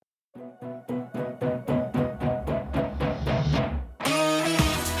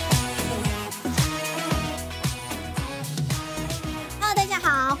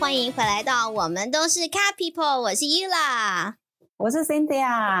欢迎回来到我们都是 Cat People， 我是 Yula， 我是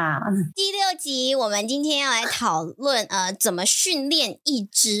Cynthia。 第6集我们今天要来讨论怎么训练一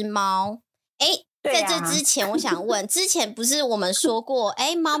只猫。在这之前我想问，之前不是我们说过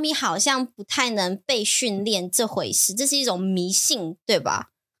猫咪好像不太能被训练这回事，这是一种迷信对吧？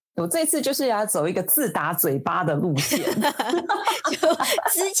我这次就是要走一个自打嘴巴的路线就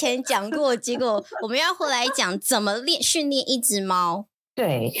之前讲过，结果我们要回来讲怎么训练一只猫。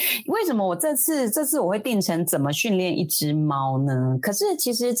对，为什么我这次我会定成怎么训练一只猫呢？可是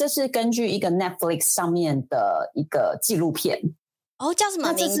其实这是根据一个 Netflix 上面的一个纪录片。叫什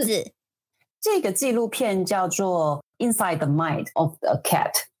么名字？这个纪录片叫做 Inside the Mind of a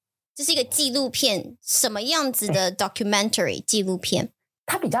Cat。 这是一个纪录片，什么样子的 documentary 纪录片？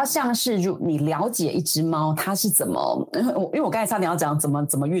它比较像是你了解一只猫它是怎么，因为我刚才差点要讲怎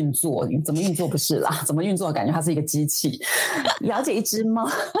么运作，怎么运作不是啦，怎么运作感觉它是一个机器了解一只猫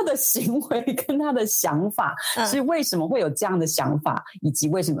它的行为跟它的想法，是为什么会有这样的想法，以及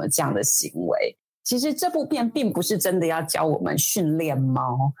为什么有这样的行为。其实这部片并不是真的要教我们训练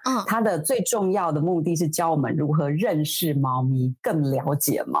猫，它的最重要的目的是教我们如何认识猫咪，更了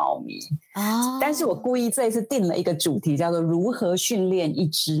解猫咪。但是我故意这一次定了一个主题叫做如何训练一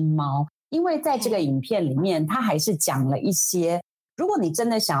只猫，因为在这个影片里面它还是讲了一些如果你真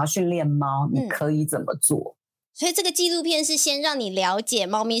的想要训练猫，你可以怎么做。所以这个纪录片是先让你了解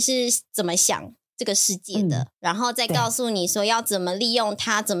猫咪是怎么想这个世界的，然后再告诉你说要怎么利用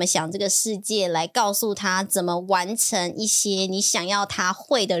它怎么想这个世界，来告诉它怎么完成一些你想要它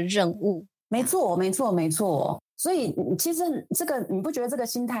会的任务。没错没错没错。所以其实这个你不觉得这个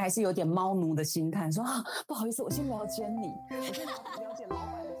心态还是有点猫奴的心态，说不好意思我先了解你，我先了解老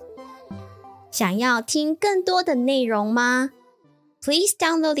板的。想要听更多的内容吗？ Please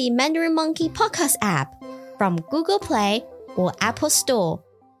download the Mandarin Monkey Podcast app from Google Play or Apple Store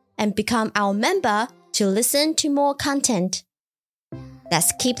and become our member to listen to more content. Let's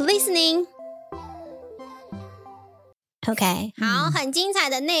keep listening. OK， 好，很精彩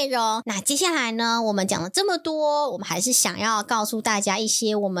的内容。那接下来呢，我们讲了这么多，我们还是想要告诉大家一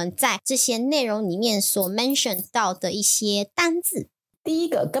些我们在这些内容里面所 mention 到的一些单字。第一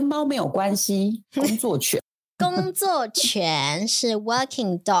个跟猫没有关系，工作犬。工作犬是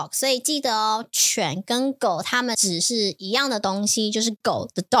working dog， 所以记得哦，犬跟狗它们只是一样的东西，就是狗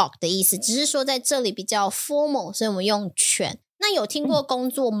的 dog 的意思，只是说在这里比较 formal， 所以我们用犬。那有听过工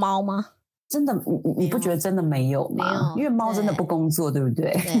作猫吗？真的，你不觉得真的没有吗？没有，因为猫真的不工作， 对不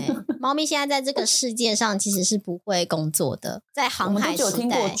对？对，猫咪现在在这个世界上其实是不会工作的，在航海时代。我们都有听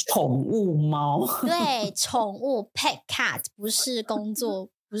过宠物猫。对，宠物 pet cat 不是工作，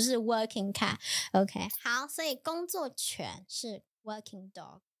不是 working cat。OK， 好，所以工作犬是 working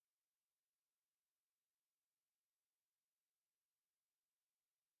dog。